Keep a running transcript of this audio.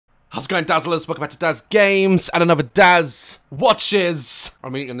How's it going, Dazzlers? Welcome back to Daz Games and another Daz Watches.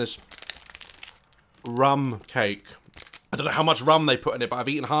 I'm eating this rum cake. I don't know how much rum they put in it, but I've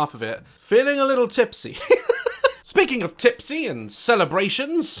eaten half of it. Feeling a little tipsy. Speaking of tipsy and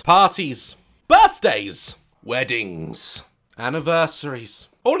celebrations, parties, birthdays, weddings, anniversaries.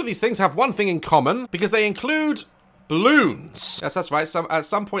 All of these things have one thing in common because they include balloons. Yes, that's right. At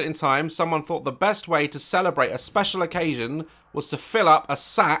some point in time, someone thought the best way to celebrate a special occasion was to fill up a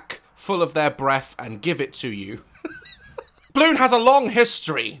sack full of their breath and give it to you. Balloon has a long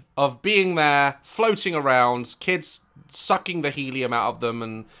history of being there, floating around, kids sucking the helium out of them,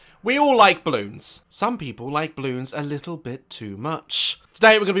 and we all like balloons. Some people like balloons a little bit too much.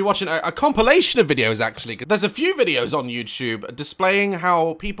 Today we're going to be watching a compilation of videos, actually. There's a few videos on YouTube displaying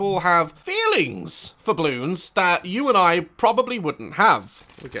how people have feelings for balloons that you and I probably wouldn't have.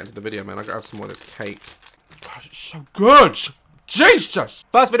 We'll get into the video, man. I've got to have some more of this cake. Gosh, it's so good! Jesus!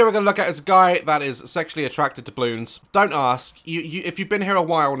 First video we're going to look at is a guy that is sexually attracted to balloons. Don't ask. If you've been here a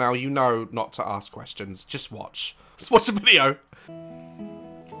while now, you know not to ask questions. Just watch. Let's watch the video.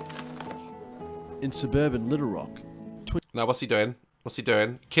 In suburban Little Rock. Now, what's he doing? What's he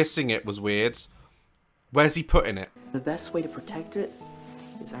doing? Kissing it was weird. Where's he putting it? The best way to protect it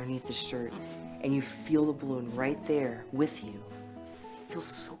is underneath the shirt, and you feel the balloon right there with you. It feels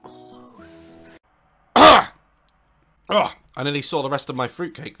so close. Oh, I nearly saw the rest of my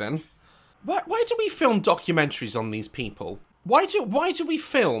fruitcake then. Why do we film documentaries on these people? Why do we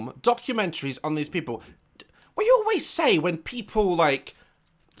film documentaries on these people? We always say when people, like,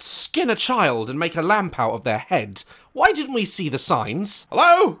 skin a child and make a lamp out of their head. Why didn't we see the signs?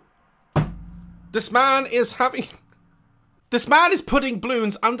 Hello? This man is putting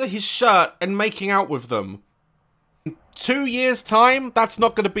balloons under his shirt and making out with them. In 2 years' time, that's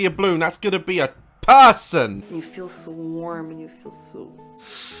not going to be a balloon. That's going to be a person. You feel so warm and you feel so...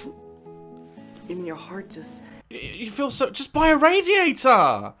 Even your heart just... You feel so... Just buy a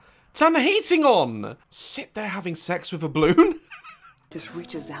radiator. Turn the heating on. Sit there having sex with a balloon? Just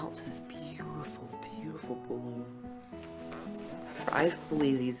reaches out to this beautiful, beautiful balloon. I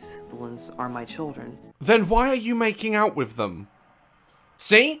believe these balloons are my children. Then why are you making out with them?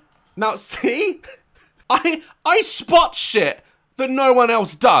 See? Now, see? I spot shit that no one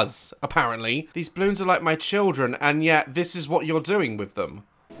else does, apparently. These balloons are like my children, and yet this is what you're doing with them.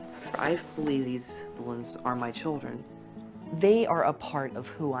 I believe these balloons are my children. They are a part of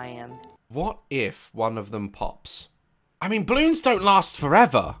who I am. What if one of them pops? I mean, balloons don't last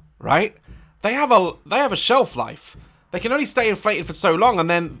forever, right? They have a shelf life. They can only stay inflated for so long, and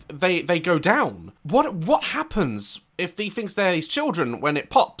then they go down. What happens if he thinks they're his children when it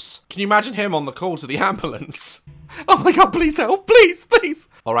pops? Can you imagine him on the call to the ambulance? Oh my god, please help, please, please.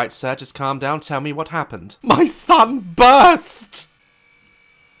 All right, sir, just calm down. Tell me what happened. My son burst.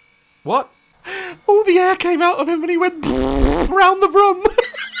 What? All the air came out of him and he went around the room.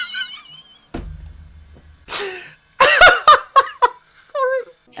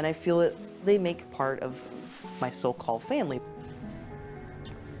 And I feel that they make part of my so-called family.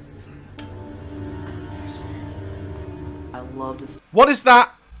 I love to... What is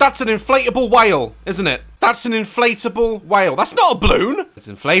that? That's an inflatable whale, isn't it? That's an inflatable whale. That's not a balloon. It's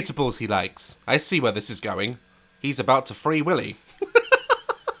inflatables he likes. I see where this is going. He's about to free Willy.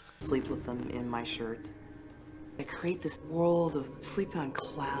 Sleep with them in my shirt. I create this world of sleeping on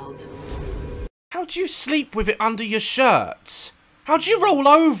clouds. How do you sleep with it under your shirt? How do you roll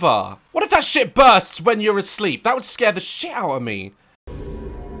over? What if that shit bursts when you're asleep? That would scare the shit out of me.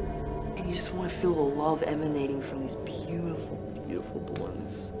 And you just want to feel the love emanating from these beautiful, beautiful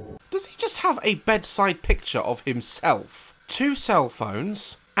balloons. Does he just have a bedside picture of himself, 2 cell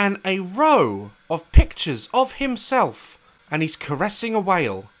phones, and a row of pictures of himself, and he's caressing a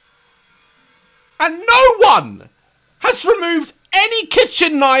whale? And no one has removed any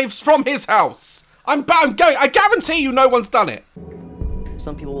kitchen knives from his house. I guarantee you no one's done it.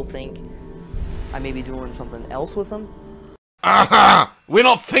 Some people will think I may be doing something else with them. Aha! We're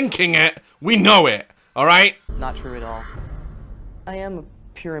not thinking it. We know it. All right? Not true at all. I am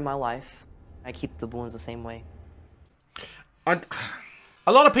pure in my life. I keep the balloons the same way. A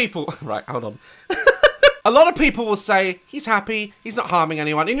lot of people... Right, hold on. A lot of people will say, he's happy, he's not harming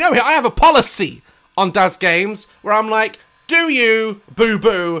anyone. And you know, I have a policy on Daz Games where I'm like, do you,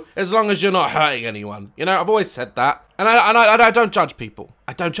 boo-boo, as long as you're not hurting anyone. You know, I've always said that. And I don't judge people.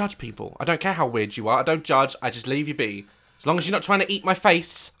 I don't judge people. I don't care how weird you are. I don't judge. I just leave you be. As long as you're not trying to eat my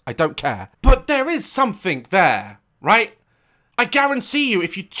face, I don't care. But there is something there, right? I guarantee you,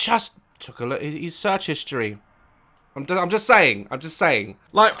 if you just took a look at his search history. I'm just saying.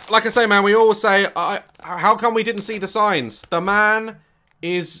 Like I say, man, we always say, how come we didn't see the signs? The man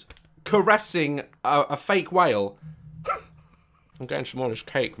is caressing a fake whale. I'm getting some more of this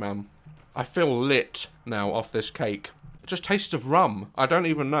cake, man. I feel lit now off this cake. It just tastes of rum. I don't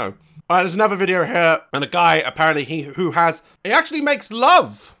even know. All right, there's another video here, and a guy apparently he actually makes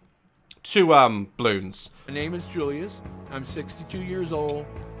love to balloons. My name is Julius. I'm 62 years old,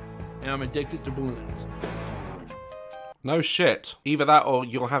 and I'm addicted to balloons. No shit. Either that or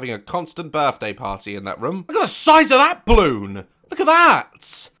you're having a constant birthday party in that room. Look at the size of that balloon. Look at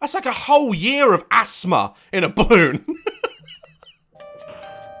that. That's like a whole year of asthma in a balloon.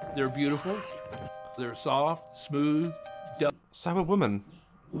 They're beautiful. They're soft, smooth. So a woman.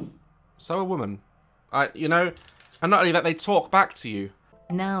 So a woman. You know, and not only that, they talk back to you.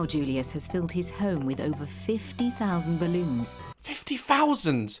 Now Julius has filled his home with over 50,000 balloons.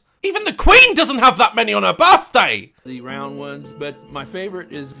 50,000? Even the Queen doesn't have that many on her birthday! The round ones, but my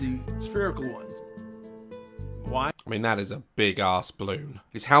favorite is the spherical ones. Why? I mean, that is a big-ass balloon.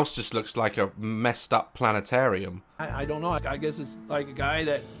 His house just looks like a messed-up planetarium. I don't know. I guess it's like a guy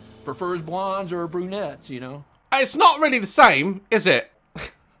that prefers blondes or brunettes, you know? It's not really the same, is it?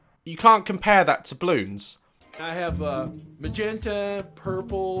 You can't compare that to balloons. I have magenta,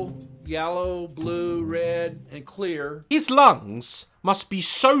 purple, yellow, blue, red, and clear. His lungs must be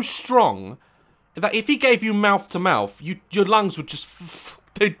so strong that if he gave you mouth to mouth, your lungs would just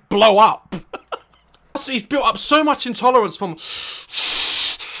they'd blow up. So he's built up so much intolerance from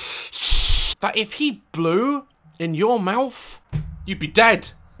that if he blew in your mouth, you'd be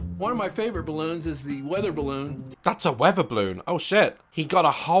dead. One of my favorite balloons is the weather balloon. That's a weather balloon. Oh shit. He got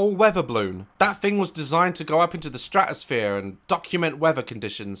a whole weather balloon. That thing was designed to go up into the stratosphere and document weather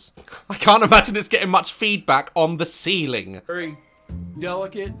conditions. I can't imagine it's getting much feedback on the ceiling. Very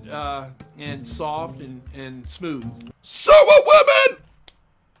delicate and soft and smooth. So a woman!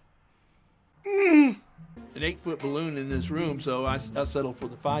 An 8-foot balloon in this room, so I settled for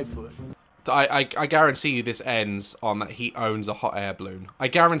the 5-foot. I guarantee you this ends on that he owns a hot air balloon. I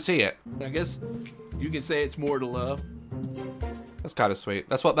guarantee it. I guess you can say it's more to love. That's kind of sweet.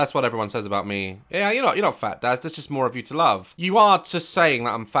 That's what everyone says about me. Yeah, you're not fat, Daz. There's just more of you to love. You are just saying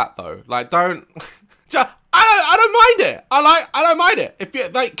that I'm fat though. Like, don't. I don't mind it. I don't mind it. If you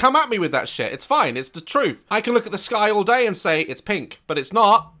like, come at me with that shit. It's fine. It's the truth. I can look at the sky all day and say it's pink, but it's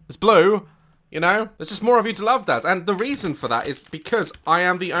not. It's blue. You know, there's just more of you to love, Daz. And the reason for that is because I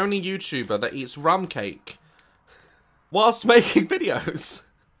am the only YouTuber that eats rum cake whilst making videos.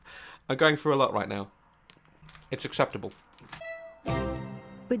 I'm going through a lot right now. It's acceptable.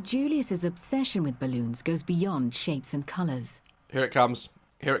 But Julius's obsession with balloons goes beyond shapes and colours. Here it comes.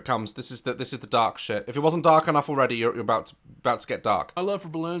 Here it comes. This is the dark shit. If it wasn't dark enough already, you're about to get dark. My love for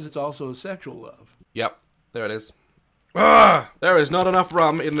balloons, it's also a sexual love. Yep, there it is. There is not enough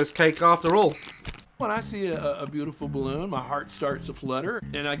rum in this cake after all. When I see a beautiful balloon, my heart starts to flutter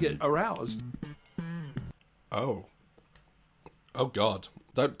and I get aroused. Oh. Oh God.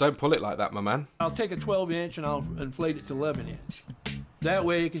 Don't pull it like that, my man. I'll take a 12-inch and I'll inflate it to 11-inch. That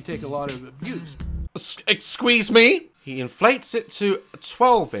way it can take a lot of abuse. Squeeze me? He inflates it to a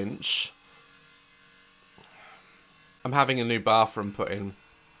 12-inch. I'm having a new bathroom put in.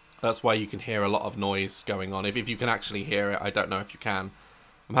 That's why you can hear a lot of noise going on. If you can actually hear it, I don't know if you can.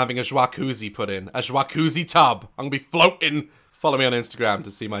 I'm having a jacuzzi put in. A jacuzzi tub. I'm going to be floating. Follow me on Instagram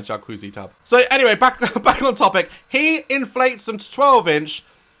to see my jacuzzi tub. So anyway, back on topic. He inflates them to 12-inch,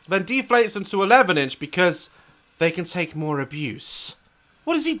 then deflates them to 11-inch because they can take more abuse.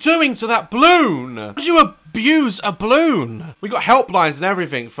 What is he doing to that balloon? How would you abuse a balloon? We got helplines and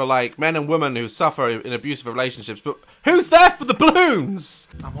everything for like men and women who suffer in abusive relationships, but who's there for the balloons?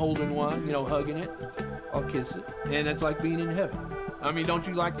 I'm holding one, you know, hugging it. I'll kiss it. And it's like being in heaven. I mean, don't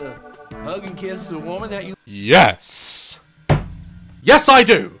you like to hug and kiss a woman that you... Yes. Yes, I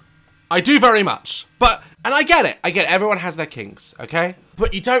do. I do very much. But, and I get it. Everyone has their kinks, okay?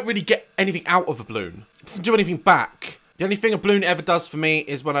 But you don't really get anything out of a balloon. It doesn't do anything back. The only thing a balloon ever does for me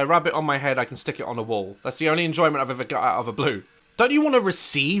is when I rub it on my head, I can stick it on a wall. That's the only enjoyment I've ever got out of a balloon. Don't you want to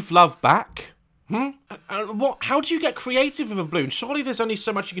receive love back? How do you get creative with a balloon? Surely there's only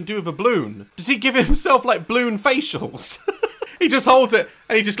so much you can do with a balloon. Does he give himself like balloon facials? He just holds it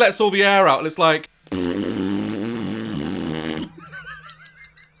and he just lets all the air out and it's like...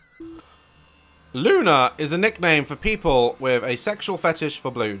 Luna is a nickname for people with a sexual fetish for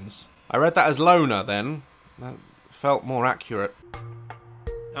balloons. I read that as loner then. That felt more accurate.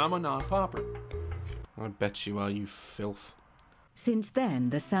 I'm a non-popper. I bet you are, you filth. Since then,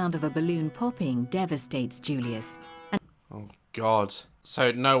 the sound of a balloon popping devastates Julius. Oh, God.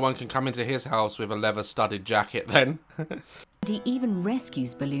 So no one can come into his house with a leather-studded jacket then? He even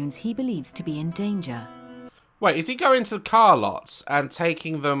rescues balloons he believes to be in danger. Wait, is he going to car lots and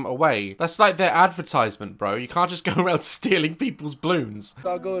taking them away? That's like their advertisement, bro. You can't just go around stealing people's balloons.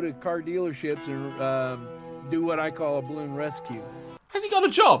 I'll go to car dealerships and do what I call a balloon rescue. Has he got a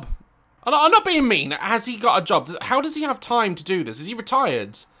job? I'm not being mean. Has he got a job? How does he have time to do this? Is he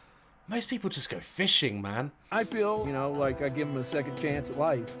retired? Most people just go fishing, man. I feel, you know, like I give them a second chance at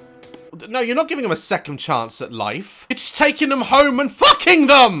life. No, you're not giving them a second chance at life. You're just taking them home and fucking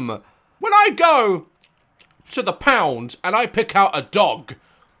them! When I go to the pound and I pick out a dog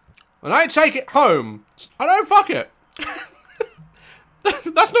and I take it home, I don't fuck it.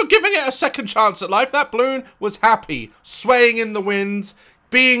 That's not giving it a second chance at life. That balloon was happy, swaying in the wind,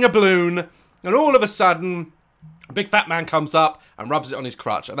 being a balloon, and all of a sudden, a big fat man comes up and rubs it on his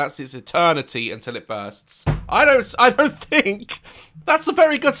crutch, and that's its eternity until it bursts. I don't think that's a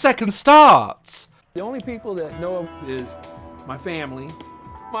very good second start. The only people that know is my family.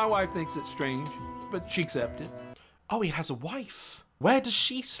 My wife thinks it's strange, but she accepts it. Oh, he has a wife. Where does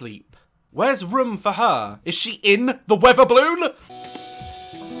she sleep? Where's room for her? Is she in the weather balloon?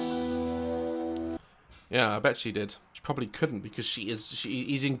 Yeah, I bet she did. She probably couldn't because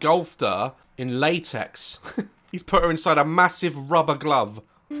he's engulfed her in latex. He's put her inside a massive rubber glove.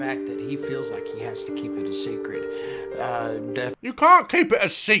 The fact that he feels like he has to keep it a secret. You can't keep it a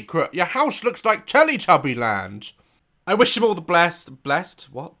secret. Your house looks like Teletubby Land. I wish him all the blessed?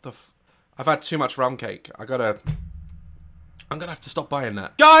 What the f... I've had too much rum cake. I'm gonna have to stop buying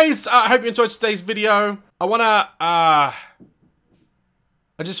that. Guys, I hope you enjoyed today's video. I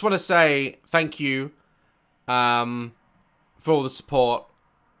just want to say thank you for all the support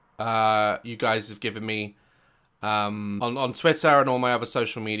you guys have given me on Twitter and all my other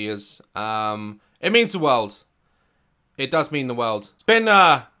social medias. It means the world. It does mean the world.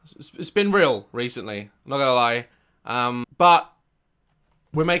 It's been real recently, I'm not gonna lie. But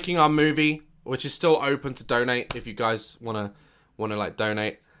we're making our movie, which is still open to donate if you guys wanna like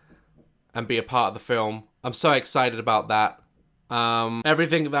donate and be a part of the film. I'm so excited about that.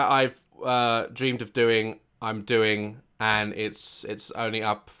 Everything that I've dreamed of doing, I'm doing, and it's only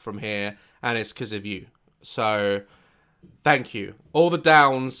up from here, and it's because of you. So thank you. All the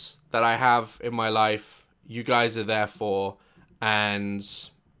downs that I have in my life, you guys are there for, and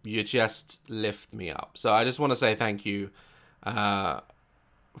you just lift me up. So I just want to say thank you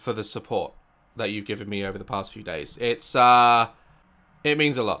for the support that you've given me over the past few days. It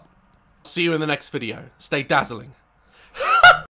means a lot. See you in the next video. Stay dazzling.